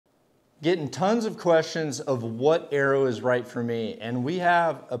getting tons of questions of what arrow is right for me. And we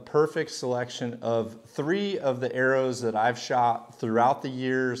have a perfect selection of 3 of the arrows that I've shot throughout the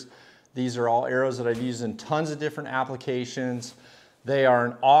years. These are all arrows that I've used in tons of different applications. They are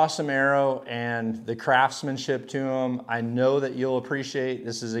an awesome arrow, and the craftsmanship to them, I know that you'll appreciate.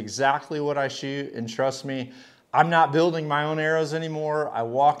 This is exactly what I shoot, and trust me, I'm not building my own arrows anymore. I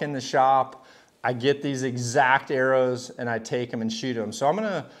walk in the shop, I get these exact arrows, and I take them and shoot them. So I'm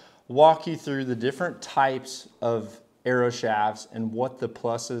gonna walk you through the different types of arrow shafts and what the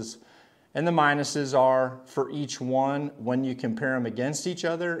pluses and the minuses are for each one when you compare them against each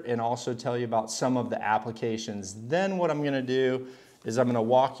other, and also tell you about some of the applications. Then what I'm gonna do is I'm gonna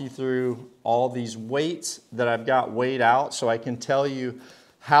walk you through all these weights that I've got weighed out, so I can tell you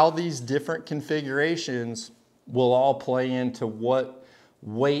how these different configurations will all play into what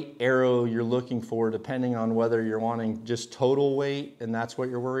weight arrow you're looking for, depending on whether you're wanting just total weight and that's what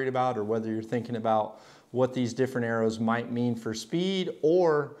you're worried about, or whether you're thinking about what these different arrows might mean for speed,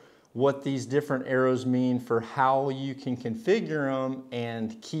 or what these different arrows mean for how you can configure them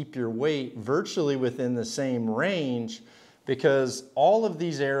and keep your weight virtually within the same range, because all of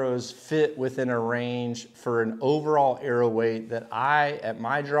these arrows fit within a range for an overall arrow weight that I, at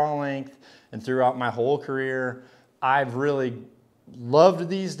my draw length and throughout my whole career, I've really loved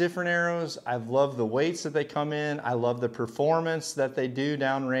these different arrows. I've loved the weights that they come in. I love the performance that they do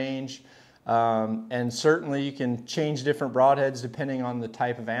downrange. And certainly you can change different broadheads depending on the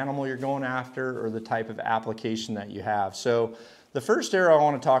type of animal you're going after or the type of application that you have. So the first arrow I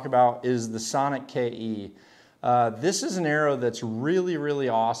want to talk about is the Sonic KE. This is an arrow that's really, really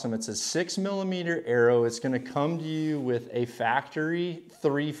awesome. It's a 6mm arrow. It's going to come to you with a factory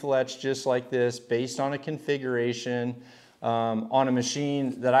 3-fletch just like this, based on a configuration on a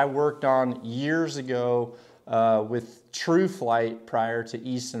machine that I worked on years ago with True Flight prior to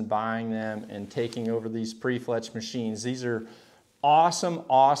Easton buying them and taking over these pre-fletched machines. These are awesome,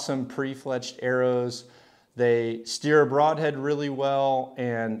 awesome pre-fletched arrows. They steer a broadhead really well,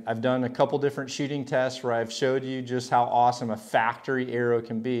 and I've done a couple different shooting tests where I've showed you just how awesome a factory arrow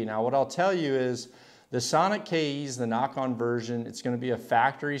can be. Now what I'll tell you is the Sonic KE's, the knock-on version, it's going to be a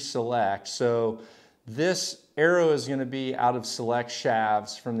factory select. So this arrow is going to be out of select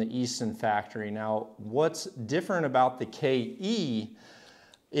shafts from the Easton factory. Now what's different about the KE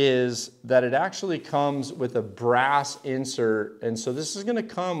is that it actually comes with a brass insert, and so this is going to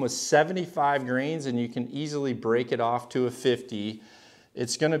come with 75 grains, and you can easily break it off to a 50.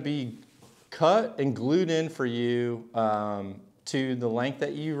 It's going to be cut and glued in for you to the length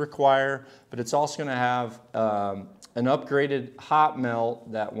that you require, but it's also going to have an upgraded hot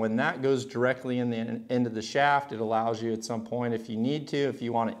melt that when that goes directly in the end of the shaft, it allows you at some point, if you need to, if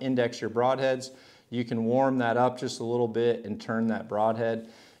you want to index your broadheads, you can warm that up just a little bit and turn that broadhead,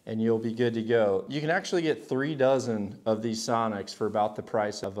 and you'll be good to go. You can actually get 3 dozen of these Sonics for about the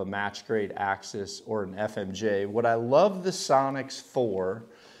price of a match grade Axis or an FMJ. What I love the Sonics for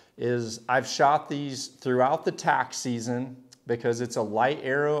is I've shot these throughout the tack season because it's a light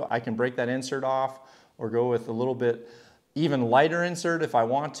arrow. I can break that insert off or go with a little bit even lighter insert if I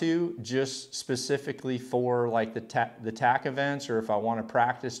want to, just specifically for like the tack events, or if I want to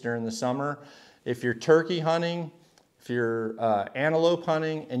practice during the summer. If you're turkey hunting, if you're antelope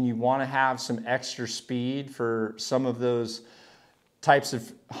hunting, and you want to have some extra speed for some of those types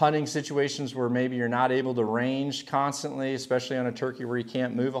of hunting situations where maybe you're not able to range constantly, especially on a turkey where you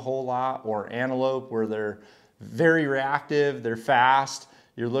can't move a whole lot, or antelope where they're very reactive, they're fast.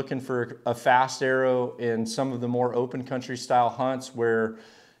 You're looking for a fast arrow in some of the more open country style hunts where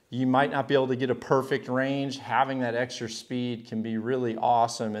you might not be able to get a perfect range. Having that extra speed can be really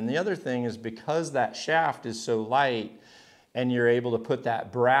awesome. And the other thing is, because that shaft is so light and you're able to put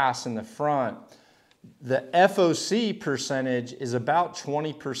that brass in the front, the FOC percentage is about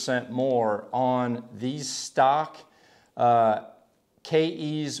 20% more on these stock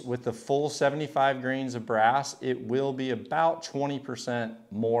KEs with the full 75 grains of brass. It will be about 20%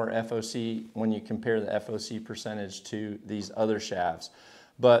 more FOC when you compare the FOC percentage to these other shafts.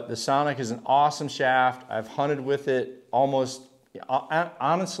 But the Sonic is an awesome shaft. I've hunted with it almost,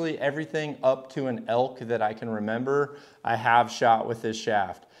 honestly, everything up to an elk that I can remember, I have shot with this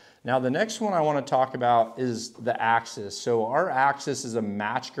shaft. Now the next one I want to talk about is the Axis. So our Axis is a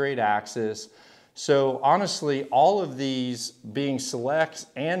match grade Axis. So honestly, all of these being selects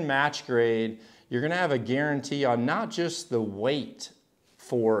and match grade, you're going to have a guarantee on not just the weight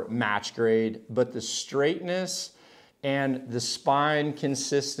for match grade, but the straightness and the spine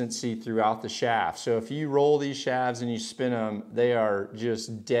consistency throughout the shaft. So if you roll these shafts and you spin them, they are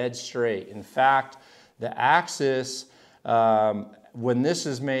just dead straight. In fact, the Axis when this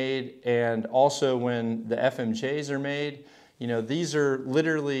is made, and also when the FMJs are made, you know, these are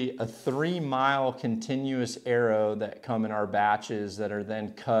literally a 3-mile continuous arrow that come in our batches that are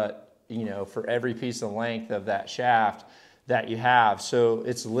then cut, you know, for every piece of length of that shaft that you have. So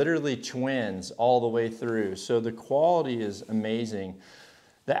it's literally twins all the way through. So the quality is amazing.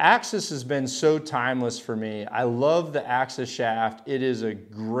 The Axis has been so timeless for me. I love the Axis shaft. It is a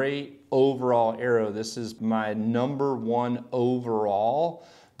great overall arrow. This is my #1 overall,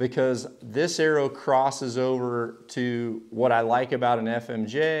 because this arrow crosses over to what I like about an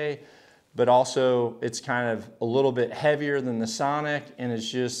FMJ, but also it's kind of a little bit heavier than the Sonic, and it's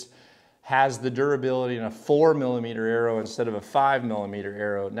just has the durability in a 4mm arrow instead of a 5mm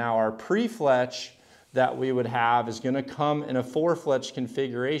arrow. Now our pre-fletch that we would have is going to come in a 4-fletch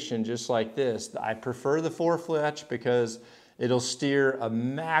configuration just like this. I prefer the 4-fletch because it'll steer a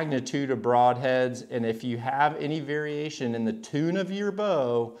magnitude of broadheads, and if you have any variation in the tune of your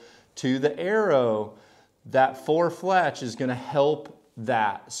bow to the arrow, that 4-fletch is going to help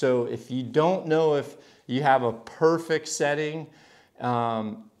that. So if you don't know if you have a perfect setting,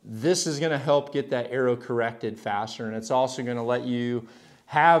 this is going to help get that arrow corrected faster, and it's also going to let you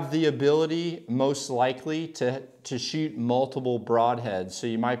have the ability, most likely, to shoot multiple broadheads. So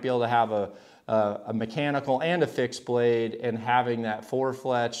you might be able to have a mechanical and a fixed blade, and having that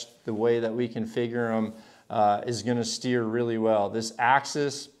 4-fletch, the way that we configure them, is going to steer really well. This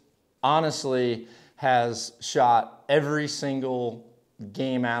Axis, honestly, has shot every single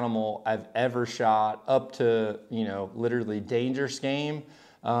game animal I've ever shot, up to, you know, literally dangerous game.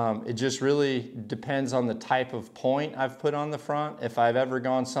 It just really depends on the type of point I've put on the front. If I've ever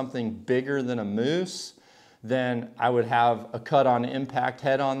gone something bigger than a moose, then I would have a cut on impact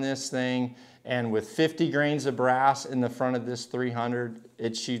head on this thing. And with 50 grains of brass in the front of this 300,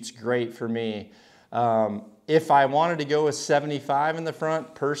 it shoots great for me. If I wanted to go with 75 in the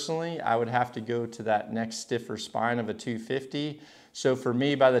front, personally, I would have to go to that next stiffer spine of a 250. So for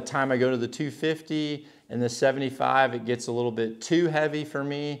me, by the time I go to the 250 and the 75, it gets a little bit too heavy for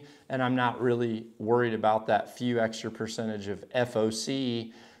me, and I'm not really worried about that few extra percentage of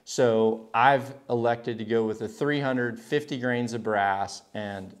FOC. So I've elected to go with the 350 grains of brass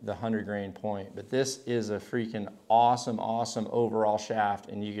and the 100 grain point. But this is a freaking awesome, awesome overall shaft,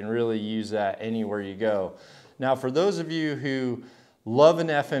 and you can really use that anywhere you go. Now, for those of you who love an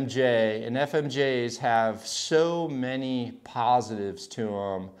FMJ, and FMJs have so many positives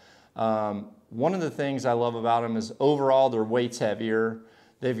to them. One of the things I love about them is overall their weight's heavier.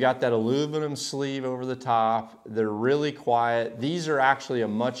 They've got that aluminum sleeve over the top. They're really quiet. These are actually a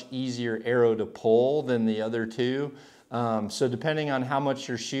much easier arrow to pull than the other two. So depending on how much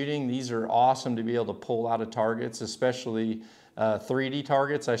you're shooting, these are awesome to be able to pull out of targets, especially 3D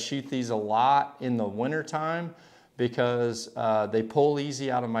targets. I shoot these a lot in the winter time because they pull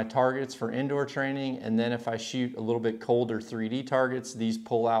easy out of my targets for indoor training. And then if I shoot a little bit colder 3D targets, these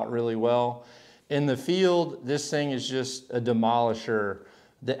pull out really well. In the field, this thing is just a demolisher.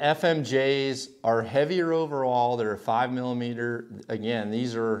 The FMJs are heavier overall. They're a 5mm. Again,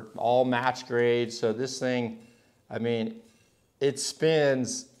 these are all match grade. So this thing, I mean, it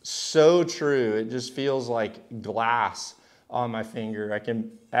spins so true. It just feels like glass on my finger. I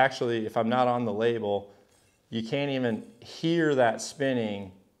can actually, if I'm not on the label, you can't even hear that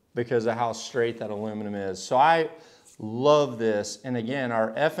spinning because of how straight that aluminum is. So I love this. And again,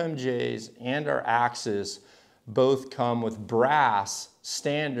 our FMJs and our Axis both come with brass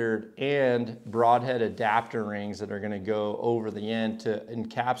standard and broadhead adapter rings that are going to go over the end to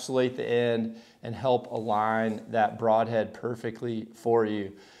encapsulate the end and help align that broadhead perfectly for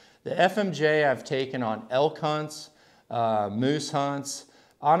you. The FMJ I've taken on elk hunts, moose hunts,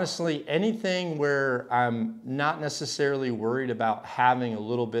 honestly, anything where I'm not necessarily worried about having a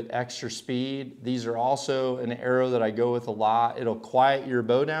little bit extra speed. These are also an arrow that I go with a lot. It'll quiet your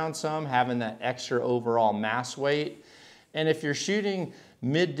bow down some, having that extra overall mass weight. And if you're shooting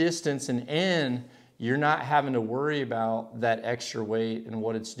mid-distance and in, you're not having to worry about that extra weight and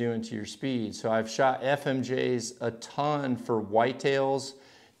what it's doing to your speed. So I've shot FMJs a ton for whitetails.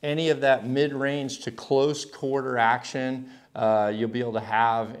 Any of that mid-range to close quarter action, you'll be able to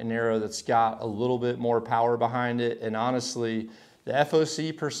have an arrow that's got a little bit more power behind it. And honestly, the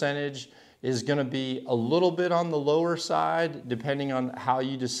FOC percentage is going to be a little bit on the lower side depending on how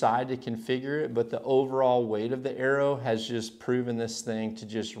you decide to configure it, but the overall weight of the arrow has just proven this thing to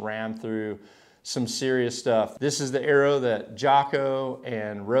just ram through some serious stuff. This is the arrow that Jocko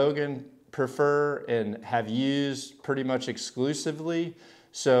and Rogan prefer and have used pretty much exclusively.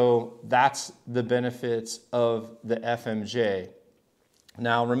 So that's the benefits of the FMJ.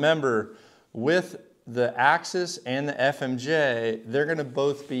 Now remember, with the Axis and the FMJ, they're gonna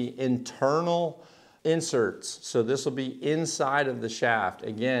both be internal inserts. So this will be inside of the shaft.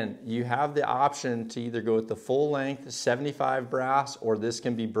 Again, you have the option to either go with the full length 75 brass, or this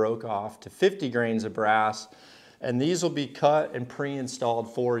can be broke off to 50 grains of brass, and these will be cut and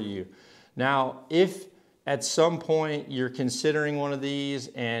pre-installed for you. Now, if at some point you're considering one of these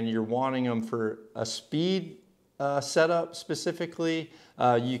and you're wanting them for a speed setup specifically,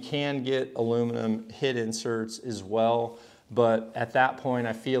 you can get aluminum hit inserts as well. But at that point,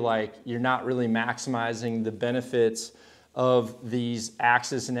 I feel like you're not really maximizing the benefits of these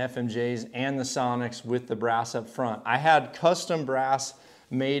Axis and FMJs and the Sonics with the brass up front. I had custom brass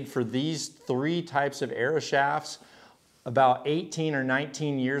made for these 3 types of arrow shafts about 18 or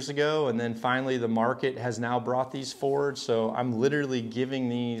 19 years ago, and then finally the market has now brought these forward. So I'm literally giving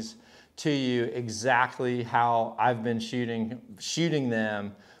these to you exactly how I've been shooting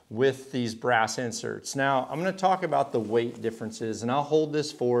them with these brass inserts. Now I'm going to talk about the weight differences, and I'll hold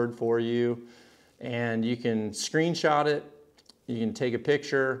this forward for you and you can screenshot it, you can take a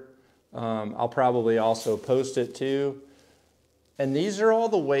picture. I'll probably also post it too. And these are all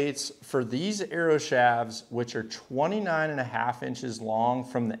the weights for these arrow shafts, which are 29.5 inches long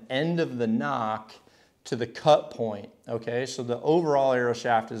from the end of the nock to the cut point. Okay, so the overall arrow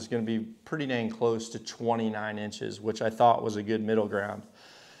shaft is going to be pretty dang close to 29 inches, which I thought was a good middle ground.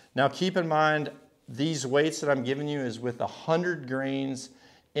 Now keep in mind, these weights that I'm giving you is with 100 grains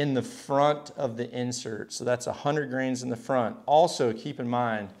in the front of the insert. So that's 100 grains in the front. Also keep in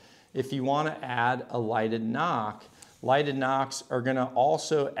mind, if you want to add a lighted nock, lighted nocks are going to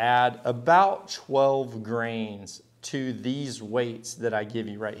also add about 12 grains to these weights that I give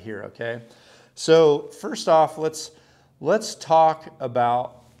you right here, okay? So first off, let's talk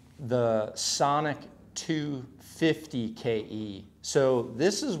about the Sonic 250 KE. So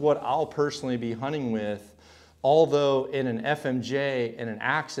this is what I'll personally be hunting with, although in an FMJ and an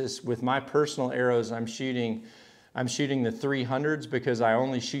Axis with my personal arrows, I'm shooting the 300s because I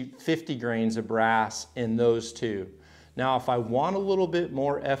only shoot 50 grains of brass in those two. Now, if I want a little bit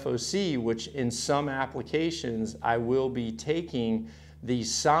more FOC, which in some applications I will be taking these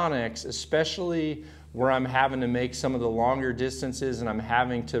Sonics, especially where I'm having to make some of the longer distances and I'm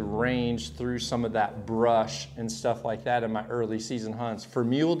having to range through some of that brush and stuff like that in my early season hunts. For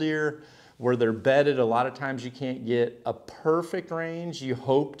mule deer, where they're bedded, a lot of times you can't get a perfect range. You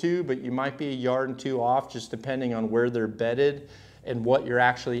hope to, but you might be a yard and 2 off just depending on where they're bedded and what you're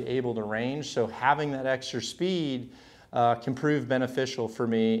actually able to range. So having that extra speed can prove beneficial for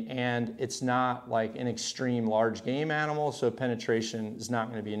me, and it's not like an extreme large game animal, so penetration is not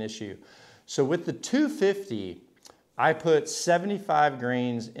going to be an issue. So with the 250, I put 75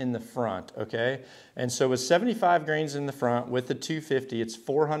 grains in the front, okay? And so with 75 grains in the front, with the 250, it's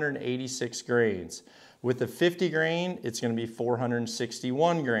 486 grains. With the 50 grain, it's going to be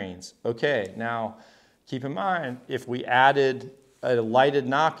 461 grains. Okay, now keep in mind, if we added a lighted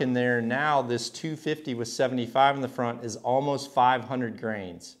nock in there, now this 250 with 75 in the front is almost 500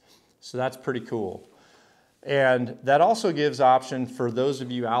 grains. So that's pretty cool. And that also gives option for those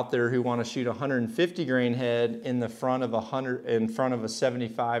of you out there who want to shoot a 150 grain head in the front of a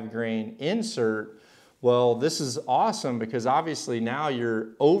 75 grain insert. Well, this is awesome because obviously now you're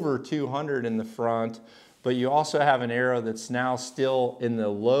over 200 in the front, but you also have an arrow that's now still in the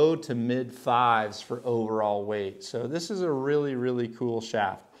low to mid 5s for overall weight. So this is a really, really cool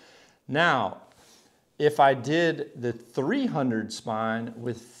shaft. Now, if I did the 300 spine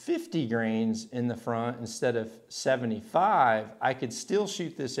with 50 grains in the front instead of 75, I could still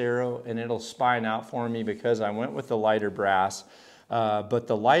shoot this arrow and it'll spine out for me because I went with the lighter brass. But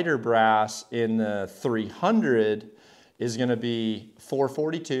the lighter brass in the 300 is going to be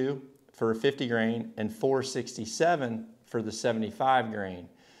 442 for a 50 grain and 467 for the 75 grain.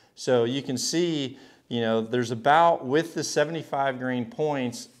 So you can see, you know, there's about, with the 75 grain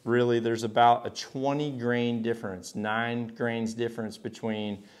points, really there's about a 20 grain difference, 9 grains difference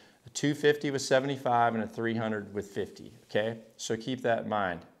between a 250 with 75 and a 300 with 50, okay? So keep that in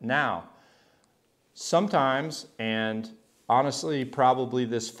mind. Now, sometimes, and honestly probably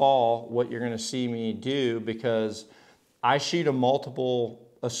this fall, what you're gonna see me do, because I shoot a multiple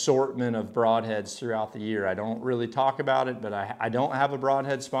assortment of broadheads throughout the year. I don't really talk about it, but I don't have a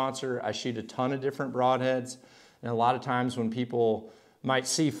broadhead sponsor. I shoot a ton of different broadheads, and a lot of times when people might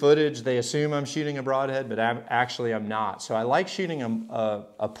see footage, they assume I'm shooting a broadhead, but I'm not. So I like shooting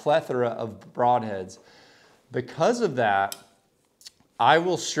a plethora of broadheads. Because of that, I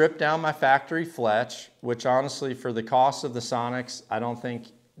will strip down my factory fletch, which honestly for the cost of the Sonics, I don't think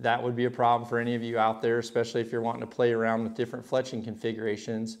that would be a problem for any of you out there, especially if you're wanting to play around with different fletching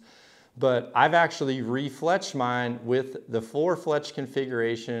configurations. but I've actually refletched mine with the 4 fletch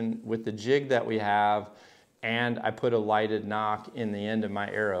configuration with the jig that we have, and I put a lighted knock in the end of my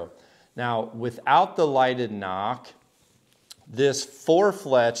arrow. Now, without the lighted knock, this 4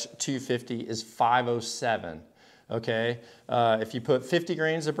 fletch 250 is 507, okay? If you put 50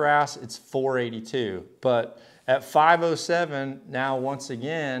 grains of brass, it's 482. But at 507, now once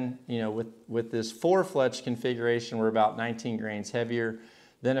again, you know, with this 4 fletch configuration, we're about 19 grains heavier.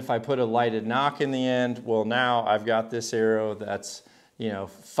 Then if I put a lighted knock in the end, well, now I've got this arrow that's, you know,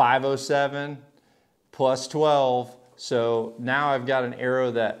 507 plus 12. So now I've got an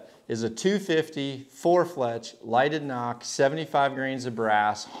arrow that is a 250, 4 fletch, lighted knock, 75 grains of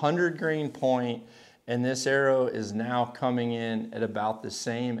brass, 100 grain point, and this arrow is now coming in at about the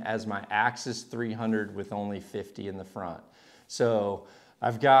same as my Axis 300 with only 50 in the front. So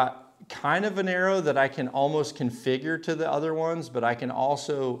I've got kind of an arrow that I can almost configure to the other ones, but I can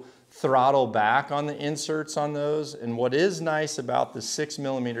also throttle back on the inserts on those. And what is nice about the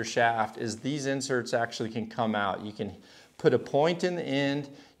 6mm shaft is these inserts actually can come out. You can put a point in the end,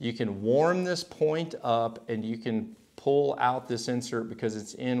 you can warm this point up, and you can pull out this insert because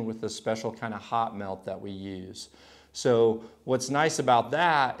it's in with a special kind of hot melt that we use. So what's nice about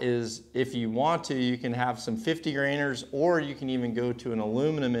that is if you want to, you can have some 50 grainers, or you can even go to an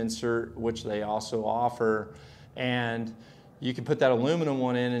aluminum insert, which they also offer, and you can put that aluminum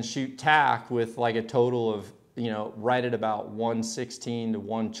one in and shoot tack with like a total of, you know, right at about 116 to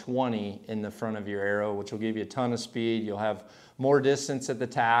 120 in the front of your arrow, which will give you a ton of speed. You'll have more distance at the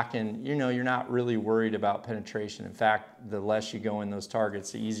tack, and you know, you're not really worried about penetration. In fact, the less you go in those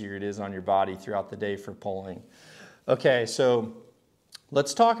targets, the easier it is on your body throughout the day for pulling. Okay, so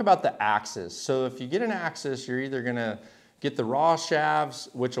let's talk about the axis. So if you get an axis, you're either gonna get the raw shafts,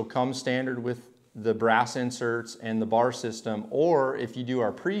 which will come standard with the brass inserts and the bar system, or if you do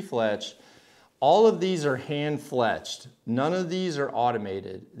our pre-fletch, all of these are hand fletched. None of these are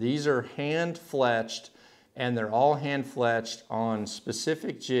automated. These are hand fletched, and they're all hand fletched on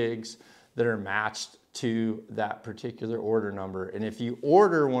specific jigs that are matched to that particular order number. And if you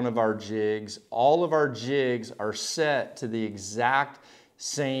order one of our jigs, all of our jigs are set to the exact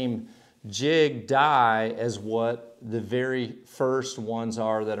same jig die as what the very first ones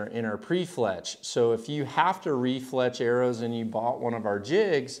are that are in our pre-fletch. So if you have to refletch arrows and you bought one of our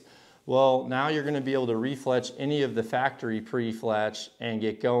jigs, well, now you're going to be able to refletch any of the factory pre-fletch and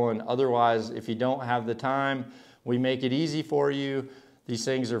get going. Otherwise, if you don't have the time, we make it easy for you. These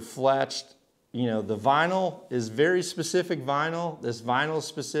things are fletched. You know, the vinyl is very specific vinyl. This vinyl is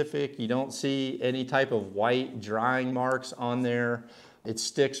specific. You don't see any type of white drying marks on there. It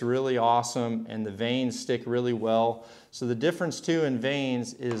sticks really awesome, and the veins stick really well. So the difference too in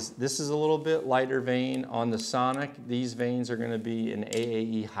veins is this is a little bit lighter vein on the Sonic. These veins are going to be an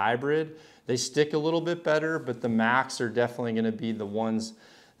AAE hybrid. They stick a little bit better, but the Max are definitely going to be the ones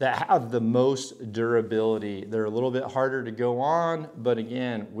that have the most durability. They're a little bit harder to go on, but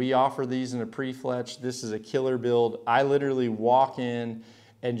again, we offer these in a pre-fletch. This is a killer build. I literally walk in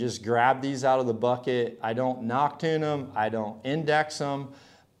and just grab these out of the bucket. I don't knock tune them, I don't index them.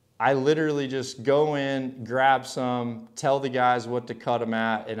 I literally just go in, grab some, tell the guys what to cut them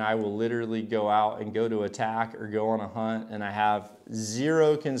at, and I will literally go out and go to attack or go on a hunt, and I have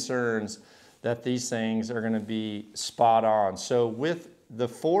zero concerns that these things are gonna be spot on. So with the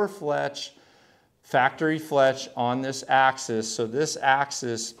 4 fletch, factory fletch on this axis, so this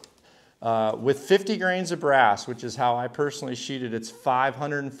axis with 50 grains of brass, which is how I personally shoot it, it's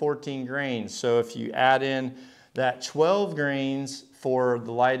 514 grains. So if you add in that 12 grains for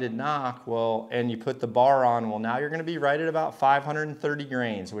the lighted knock, well, and you put the bar on, well, now you're going to be right at about 530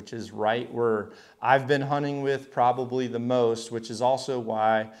 grains, which is right where I've been hunting with probably the most, which is also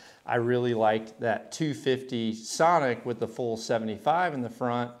why I really liked that 250 Sonic with the full 75 in the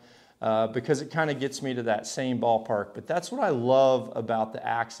front, because it kind of gets me to that same ballpark. But that's what I love about the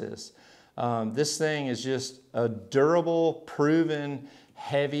Axis. This thing is just a durable, proven,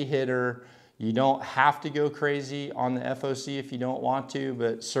 heavy hitter. You don't have to go crazy on the FOC if you don't want to,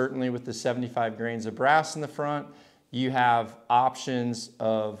 but certainly with the 75 grains of brass in the front, you have options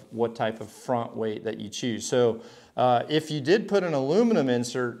of what type of front weight that you choose. So if you did put an aluminum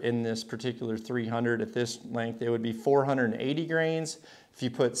insert in this particular 300 at this length, it would be 480 grains. If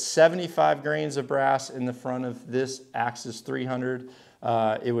you put 75 grains of brass in the front of this Axis 300,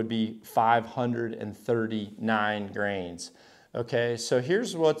 it would be 539 grains. Okay, so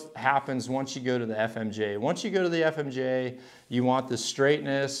here's what happens once you go to the FMJ. Once you go to the FMJ, you want the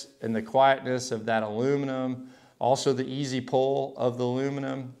straightness and the quietness of that aluminum, also the easy pull of the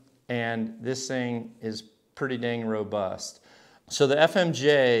aluminum, and this thing is pretty dang robust. So the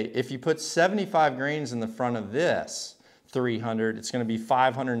FMJ, if you put 75 grains in the front of this 300, it's going to be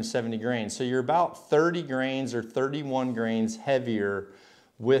 570 grains. So you're about 30 grains or 31 grains heavier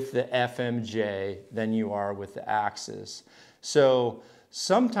with the FMJ than you are with the Axis. So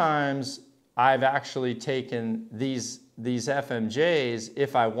sometimes I've actually taken these FMJs,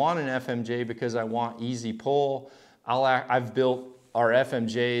 if I want an FMJ because I want easy pull, I've built our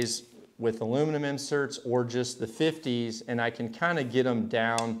FMJs with aluminum inserts or just the 50s, and I can kind of get them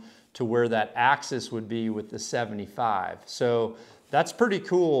down to where that Axis would be with the 75. So that's pretty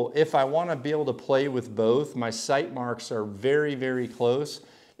cool. If I want to be able to play with both, my sight marks are very, very close.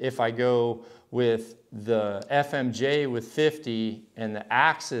 If I go with the FMJ with 50 and the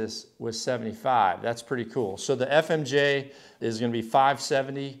Axis with 75, that's pretty cool. So the FMJ is going to be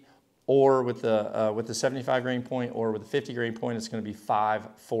 570, or with the 75 grain point, or with the 50 grain point, it's going to be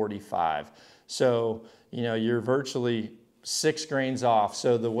 545. So, you know, you're virtually 6 grains off.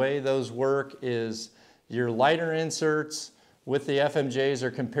 So the way those work is your lighter inserts with the FMJs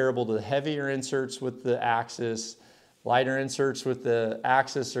are comparable to the heavier inserts with the Axis. Lighter inserts with the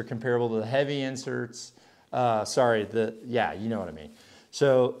Axis are comparable to the heavy inserts. Yeah, you know what I mean.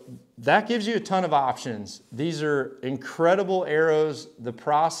 So that gives you a ton of options. These are incredible arrows. The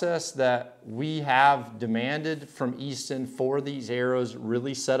process that we have demanded from Easton for these arrows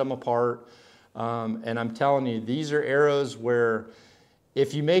really set them apart. And I'm telling you, these are arrows where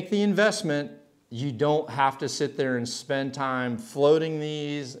if you make the investment, you don't have to sit there and spend time floating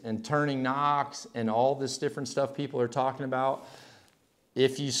these and turning Nocks and all this different stuff people are talking about.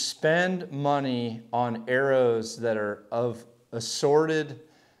 If you spend money on arrows that are of assorted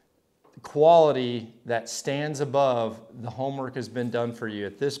quality that stands above, the homework has been done for you.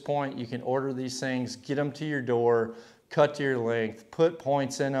 At this point, you can order these things, get them to your door, cut to your length, put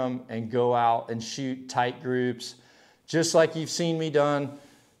points in them, and go out and shoot tight groups, just like you've seen me done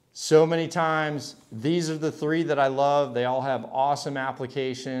so many times. These are the 3 that I love. They all have awesome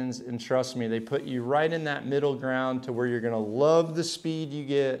applications, and trust me, they put you right in that middle ground to where you're going to love the speed you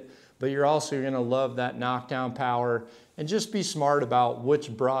get, but you're also going to love that knockdown power. And just be smart about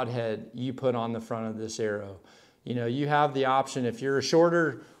which broadhead you put on the front of this arrow. You know, you have the option, if you're a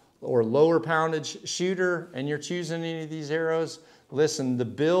shorter or lower poundage shooter and you're choosing any of these arrows, listen, the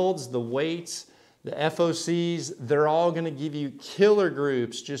builds, the weights, the FOCs, they're all going to give you killer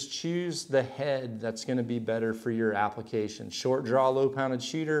groups. Just choose the head that's going to be better for your application. Short draw, low poundage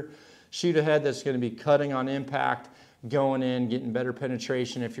shooter, shoot a head that's going to be cutting on impact, going in, getting better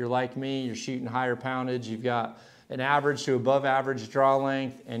penetration. If you're like me, you're shooting higher poundage, you've got an average to above average draw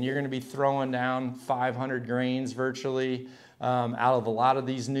length, and you're going to be throwing down 500 grains virtually out of a lot of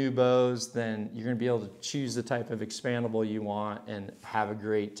these new bows, then you're going to be able to choose the type of expandable you want and have a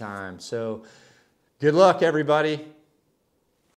great time. So good luck, everybody.